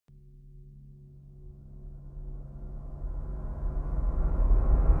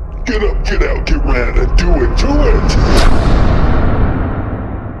Get up, get out, get round, and do it, do it!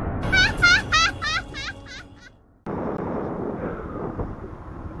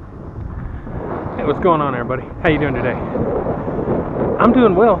 Hey, what's going on, everybody? How you doing today? I'm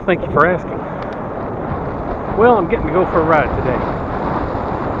doing well, thank you for asking. Well, I'm getting to go for a ride today.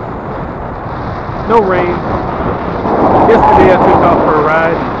 No rain. Yesterday I took off for a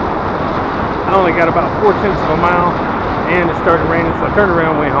ride and I only got about 4/10 of a mile and it started raining, so I turned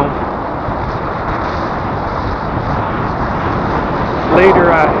around and went home.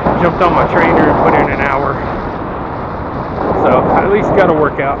 Later I jumped on my trainer and put in an hour. So I at least got a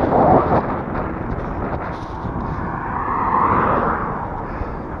workout.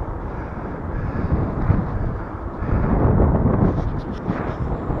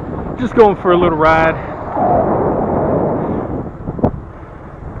 Just going for a little ride.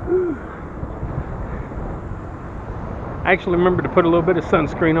 I actually remembered to put a little bit of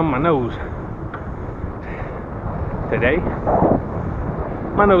sunscreen on my nose today.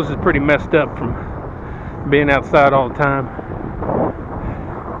 My nose is pretty messed up from being outside all the time.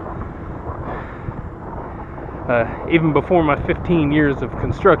 Even before my 15 years of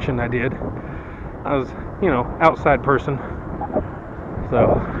construction I was, outside person.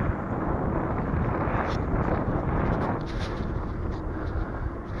 So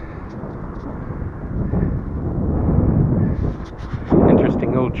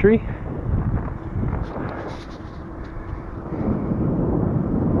interesting old tree.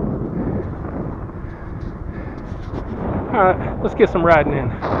 Alright, let's get some riding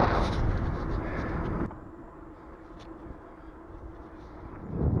in.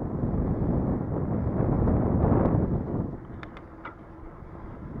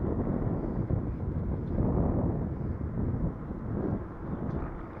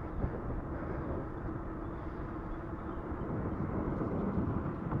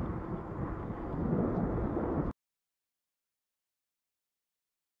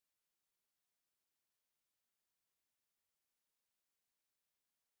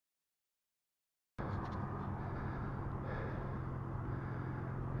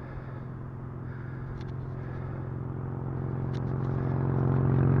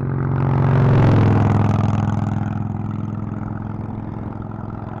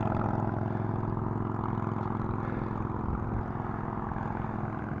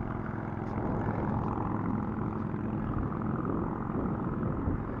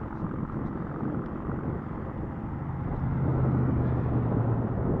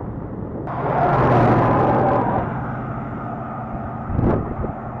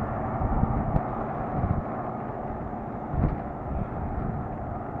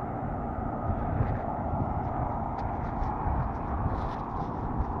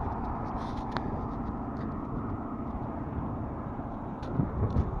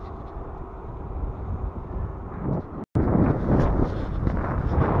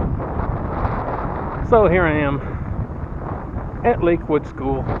 So here I am at Lakewood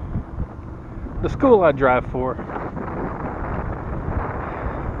School, the school I drive for.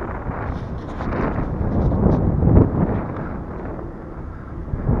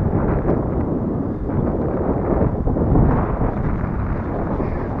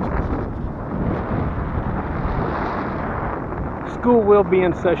 School will be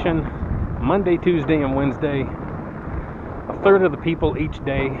in session Monday, Tuesday, and Wednesday. A third of the people each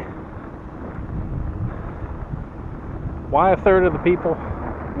day. Why a third of the people?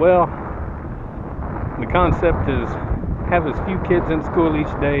 Well, the concept is have as few kids in school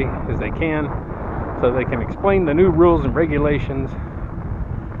each day as they can so they can explain the new rules and regulations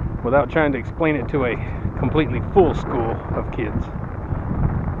without trying to explain it to a completely full school of kids.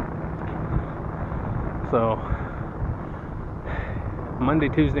 So, Monday,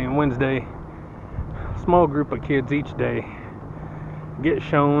 Tuesday, and Wednesday, small group of kids each day get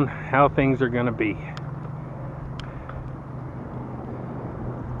shown how things are going to be.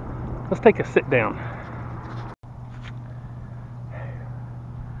 Let's take a sit down.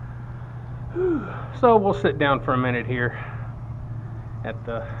 So we'll sit down for a minute here at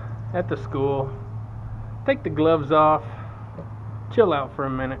the school. Take the gloves off. Chill out for a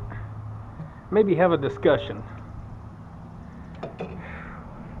minute. Maybe have a discussion.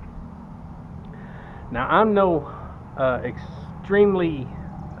 Now I'm no extremely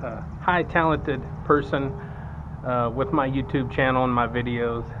high talented person with my YouTube channel and my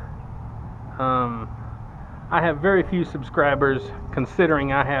videos. I have very few subscribers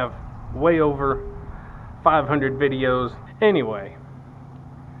considering I have way over 500 videos. Anyway,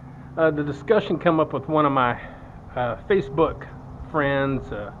 the discussion come up with one of my Facebook friends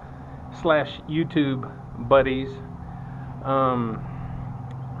 / YouTube buddies.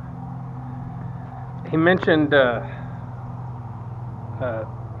 he mentioned that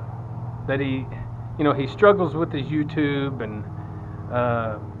he struggles with his YouTube, and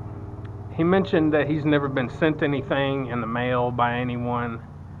he mentioned that he's never been sent anything in the mail by anyone,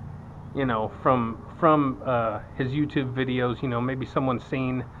 from his YouTube videos. Maybe someone's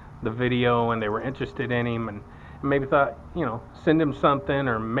seen the video and they were interested in him and maybe thought, send him something,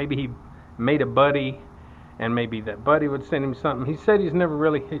 or maybe he made a buddy and maybe that buddy would send him something. He said he's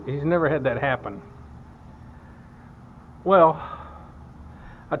never had that happen. Well,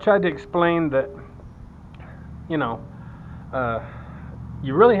 I tried to explain that,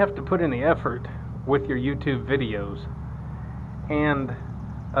 you really have to put in the effort with your YouTube videos, and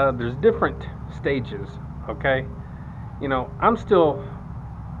there's different stages, okay? I'm still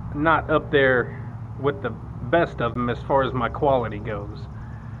not up there with the best of them as far as my quality goes.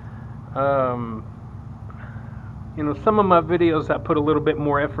 Some of my videos I put a little bit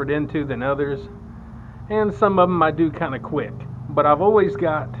more effort into than others, and some of them I do kind of quick, but I've always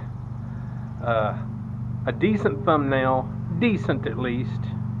got a decent thumbnail, decent at least.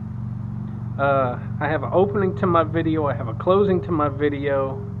 I have an opening to my video, I have a closing to my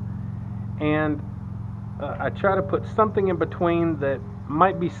video, and I try to put something in between that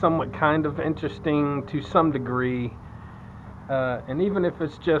might be somewhat kind of interesting to some degree, and even if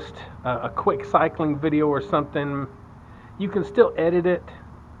it's just a quick cycling video or something, you can still edit it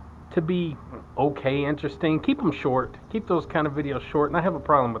to be okay, interesting. Keep them short, keep those kind of videos short, and I have a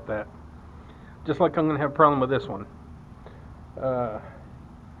problem with that, just like I'm going to have a problem with this one.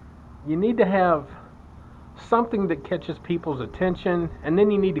 You need to have something that catches people's attention, and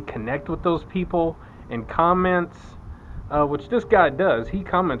then you need to connect with those people in comments, which this guy does. He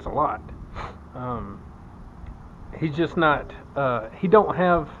comments a lot. He's just not, he's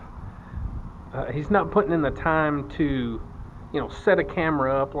not putting in the time to, set a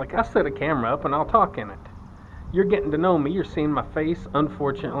camera up. Like I set a camera up and I'll talk in it. You're getting to know me, you're seeing my face,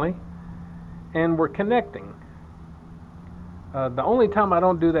 unfortunately, and we're connecting. The only time I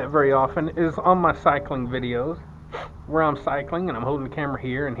don't do that very often is on my cycling videos, where I'm cycling and I'm holding the camera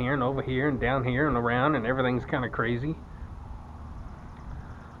here and over here and down here and around, and everything's kind of crazy.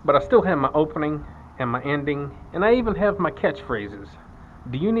 But I still have my opening and my ending, and I even have my catchphrases.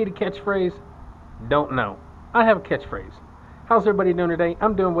 Do you need a catchphrase? Don't know. I have a catchphrase. How's everybody doing today?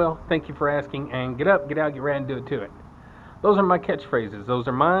 I'm doing well. Thank you for asking. And get up, get out, get right, and do it to it. Those are my catchphrases. Those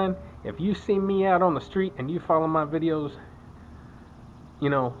are mine. If you see me out on the street and you follow my videos,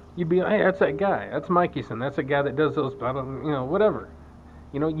 you'd be, hey, that's that guy. That's Mikeyson. That's a guy that does those, whatever.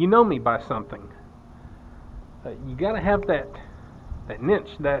 You know me by something. You got to have that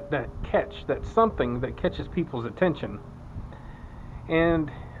niche, that catch, that something that catches people's attention.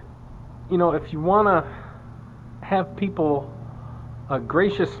 And, if you want to have people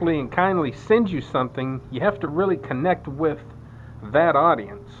graciously and kindly send you something, you have to really connect with that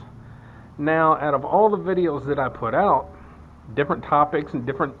audience. Now, out of all the videos that I put out, different topics and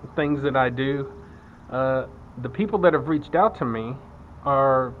different things that I do, the people that have reached out to me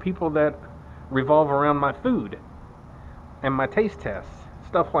are people that revolve around my food and my taste tests,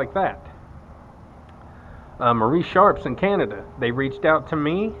 stuff like that. Marie Sharps in Canada, they reached out to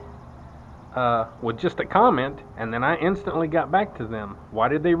me with just a comment, and then I instantly got back to them. Why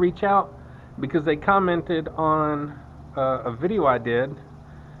did they reach out? Because they commented on a video I did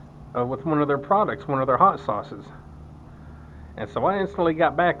with one of their products, one of their hot sauces. And so I instantly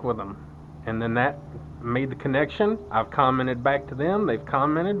got back with them, and then that made the connection. I've commented back to them, they've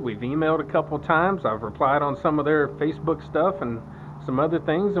commented, we've emailed a couple times, I've replied on some of their Facebook stuff and some other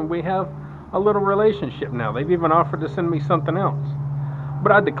things, and we have a little relationship now. They've even offered to send me something else,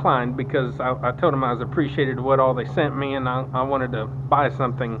 but I declined because I told them I was appreciated what all they sent me, and I wanted to buy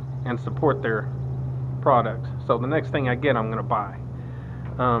something and support their products. So the next thing I get, I'm going to buy.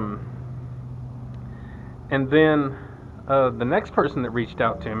 And then the next person that reached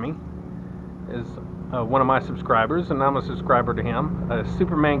out to me is one of my subscribers, and I'm a subscriber to him,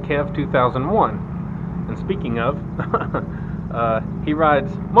 Superman Kev 2001. And speaking of, he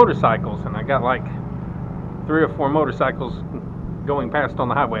rides motorcycles, and I got like 3 or 4 motorcycles going past on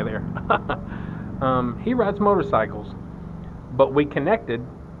the highway there. He rides motorcycles, but we connected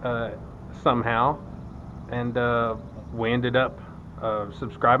somehow, and we ended up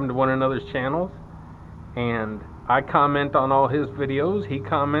subscribing to one another's channels, and I comment on all his videos, he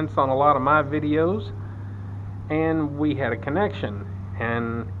comments on a lot of my videos, and we had a connection,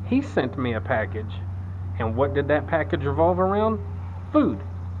 and he sent me a package. And what did that package revolve around? Food.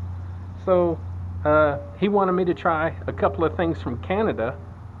 So he wanted me to try a couple of things from Canada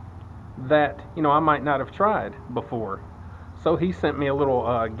that I might not have tried before. So he sent me a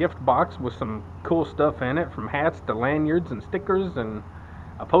little gift box with some cool stuff in it, from hats to lanyards and stickers and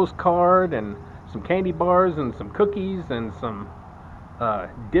a postcard and some candy bars and some cookies and some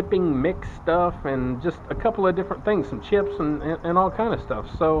dipping mix stuff and just a couple of different things, some chips and all kind of stuff.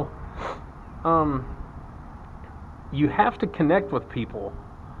 So you have to connect with people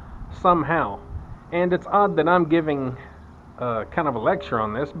somehow. And it's odd that I'm giving kind of a lecture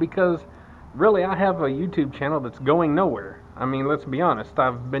on this, because really I have a YouTube channel that's going nowhere. I mean, let's be honest,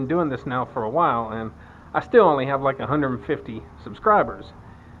 I've been doing this now for a while and I still only have like 150 subscribers.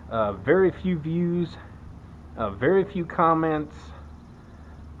 Very few views, very few comments.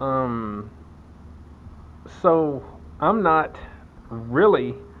 So I'm not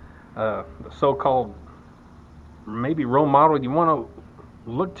really the so-called maybe role model you want to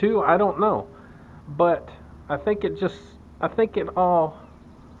look to. I don't know, but I think it all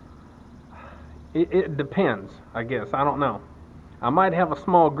it depends, I guess. I don't know. I might have a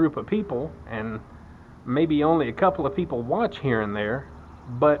small group of people and maybe only a couple of people watch here and there,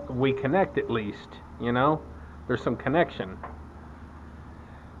 but we connect at least, you know? There's some connection.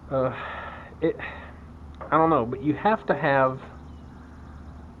 I don't know, but you have to have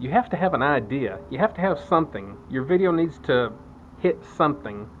an idea. You have to have something. Your video needs to hit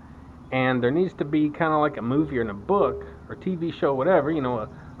something, and there needs to be kind of like a movie or in a book or TV show, whatever, you know,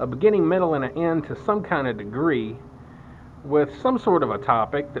 a beginning, middle, and an end to some kind of degree, with some sort of a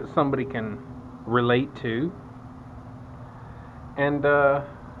topic that somebody can relate to, and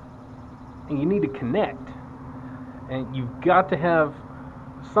you need to connect, and you've got to have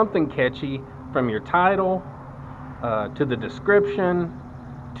something catchy, from your title to the description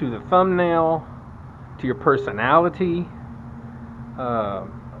to the thumbnail to your personality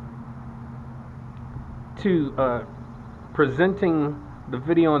to presenting the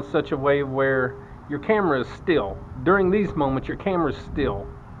video in such a way where your camera is still. During these moments, your camera's still,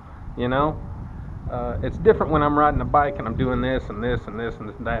 you know? It's different when I'm riding a bike and I'm doing this and this and this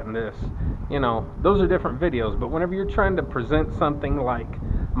and that and this. You know, those are different videos. But whenever you're trying to present something like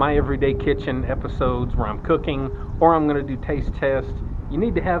my everyday kitchen episodes where I'm cooking, or I'm going to do taste tests, you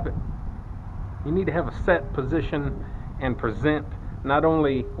need to have a set position and present not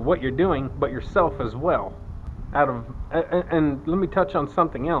only what you're doing, but yourself as well. And let me touch on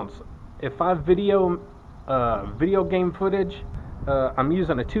something else. If I video game footage, I'm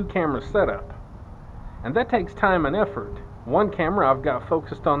using a 2-camera setup, and that takes time and effort. One camera I've got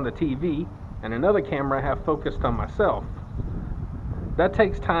focused on the TV, and another camera I have focused on myself. That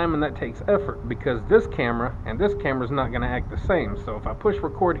takes time and that takes effort, because this camera and this camera is not going to act the same. So if I push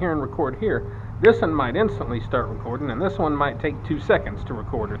record here and record here, this one might instantly start recording, and this one might take 2 seconds to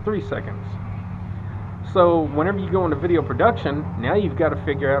record, or 3 seconds. So whenever you go into video production, now you've got to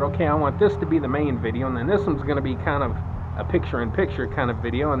figure out, okay, I want this to be the main video, and then this one's going to be kind of a picture-in-picture kind of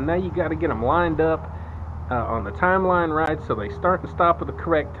video, and now you got to get them lined up on the timeline right, so they start and stop at the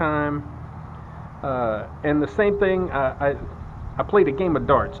correct time. And the same thing, I played a game of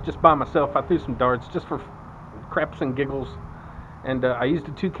darts just by myself. I threw some darts just for craps and giggles, and I used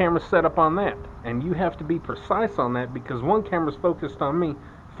a 2-camera setup on that. And you have to be precise on that, because one camera's focused on me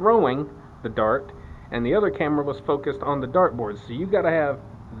throwing the dart, and the other camera was focused on the dartboard. So you got to have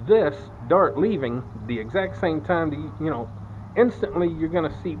this dart leaving the exact same time that you know, instantly you're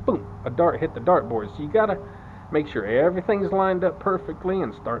going to see, boom, a dart hit the dartboard. So you got to make sure everything's lined up perfectly,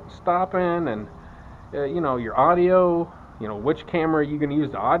 and start stopping, and you know, your audio, you know, which camera you're going to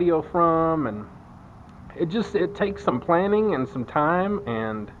use the audio from, and it takes some planning and some time,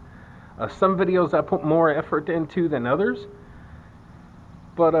 and some videos I put more effort into than others.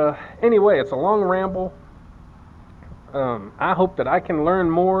 But anyway, it's a long ramble. I hope that I can learn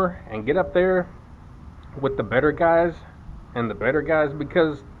more and get up there with the better guys and the better guys,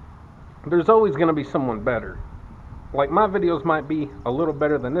 because there's always going to be someone better. Like, my videos might be a little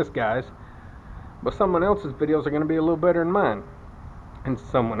better than this guy's, but someone else's videos are going to be a little better than mine, and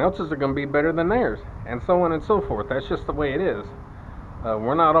someone else's are going to be better than theirs, and so on and so forth. That's just the way it is.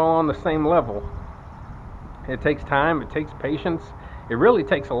 We're not all on the same level. It takes time, it takes patience, it really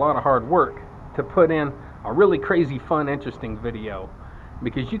takes a lot of hard work to put in a really crazy, fun, interesting video,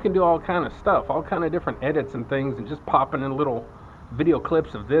 because you can do all kind of stuff, all kind of different edits and things, and just popping in little video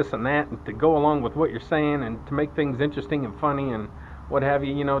clips of this and that, and to go along with what you're saying, and to make things interesting and funny and what have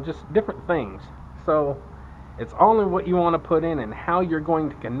you, you know, just different things. So it's all in what you want to put in and how you're going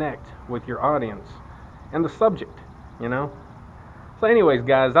to connect with your audience and the subject, you know. So anyways,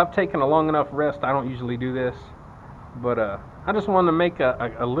 guys, I've taken a long enough rest. I don't usually do this, but I just wanted to make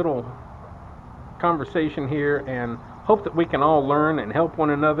a little conversation here, and hope that we can all learn and help one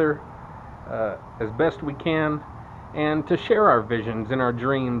another as best we can. and to share our visions and our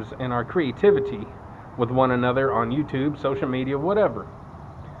dreams and our creativity with one another on YouTube, social media, whatever.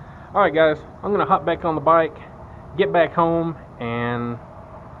 Alright guys, I'm going to hop back on the bike, get back home, and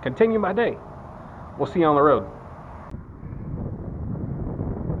continue my day. We'll see you on the road.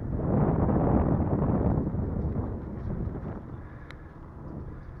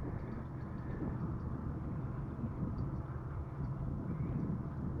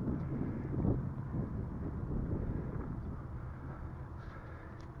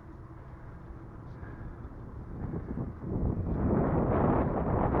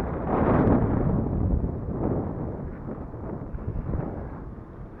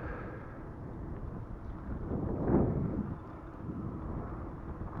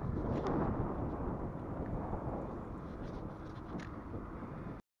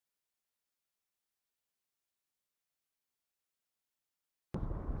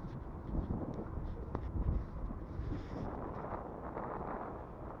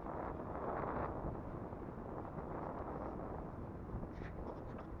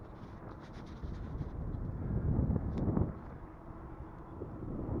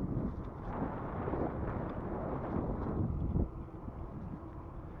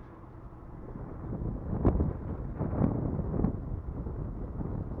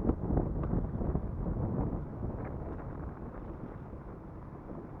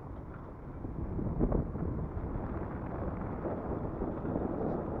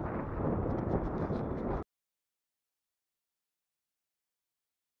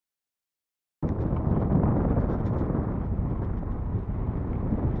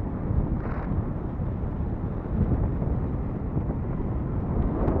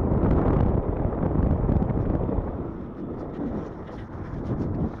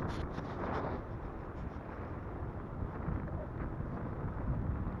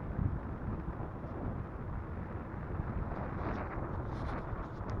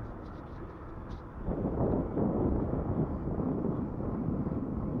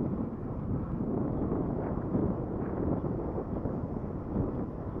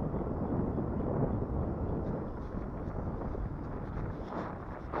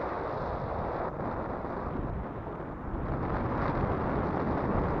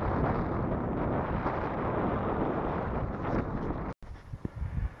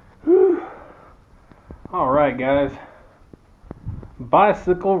 Alright guys,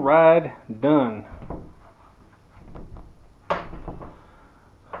 bicycle ride done.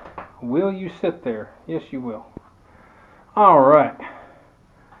 Will you sit there? Yes you will. Alright.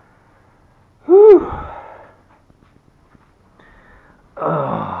 Whew.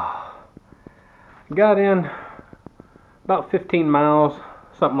 Got in about 15 miles,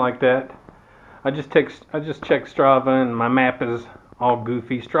 something like that. I just checked Strava and my map is all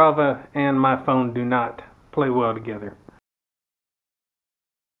goofy. Strava and my phone do not play well together.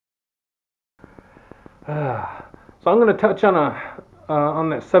 So I'm going to touch on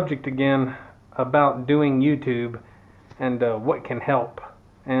that subject again about doing YouTube and what can help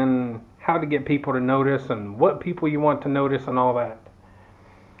and how to get people to notice and what people you want to notice and all that.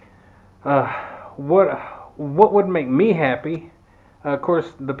 What would make me happy? Of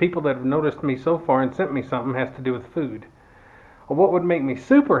course, the people that have noticed me so far and sent me something has to do with food. What would make me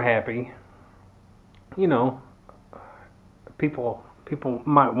super happy, you know, people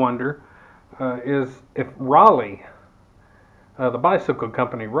might wonder, is if Raleigh, the bicycle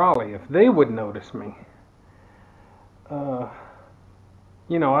company Raleigh, if they would notice me. You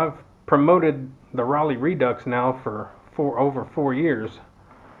know, I've promoted the Raleigh Redux now for over 4 years,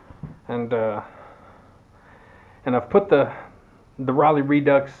 and I've put the Raleigh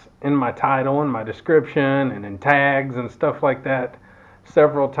Redux in my title and my description and in tags and stuff like that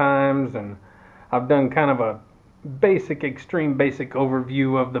several times, and I've done kind of a extreme basic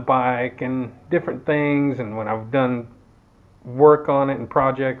overview of the bike and different things, and when I've done work on it and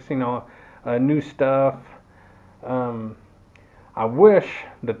projects, you know, new stuff. I wish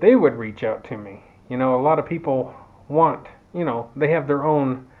that they would reach out to me. You know, a lot of people want, you know, they have their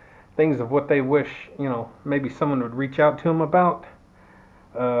own things of what they wish, you know, maybe someone would reach out to them about.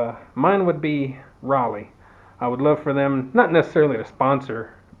 Mine would be Raleigh. I would love for them, not necessarily to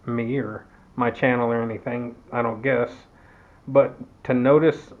sponsor me or my channel or anything, I don't guess, but to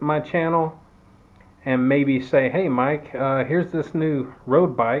notice my channel and maybe say, hey Mike, here's this new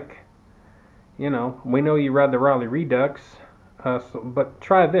road bike. You know, we know you ride the Raleigh Redux, but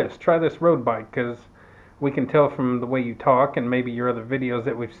try this road bike, because we can tell from the way you talk and maybe your other videos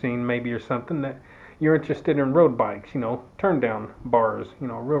that we've seen, maybe or something, that you're interested in road bikes, you know, turn down bars, you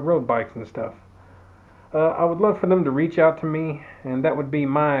know, real road bikes and stuff. I would love for them to reach out to me, and that would be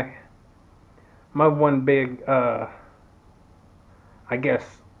my one big I guess,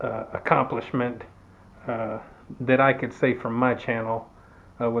 accomplishment that I could say from my channel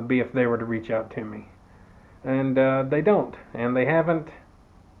would be if they were to reach out to me. And they don't, and they haven't.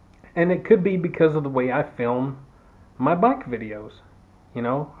 And it could be because of the way I film my bike videos. You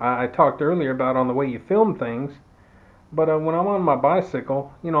know, I talked earlier about on the way you film things, but when I'm on my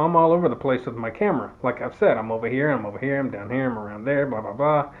bicycle, you know, I'm all over the place with my camera. Like I've said, I'm over here, I'm over here, I'm down here, I'm around there, blah, blah,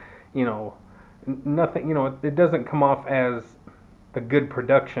 blah. You know, nothing, you know, it doesn't come off as a good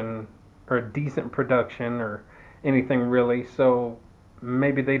production or a decent production or anything really. So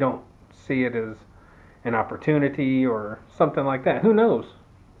maybe they don't see it as an opportunity or something like that. Who knows?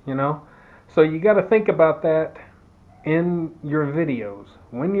 You know? So you got to think about that in your videos.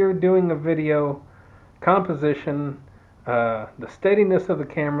 When you're doing a video, composition, the steadiness of the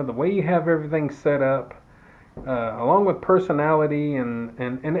camera, the way you have everything set up, along with personality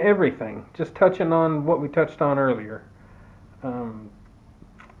and everything. Just touching on what we touched on earlier.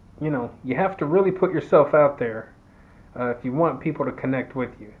 You know, you have to really put yourself out there if you want people to connect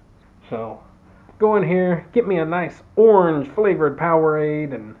with you. So go in here, get me a nice orange flavored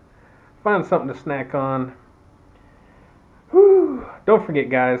Powerade and find something to snack on. Whew. Don't forget,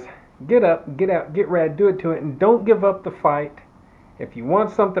 guys, get up, get out, get rad, do it to it, and don't give up the fight. If you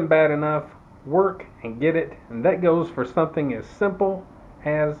want something bad enough, work and get it, and that goes for something as simple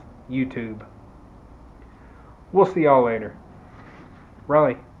as YouTube. We'll see y'all later.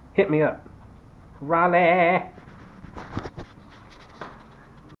 Raleigh, hit me up. Raleigh!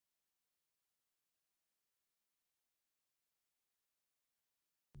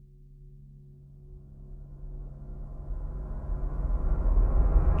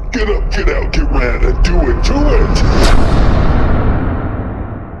 Get up, get out, get rad, and do it to it!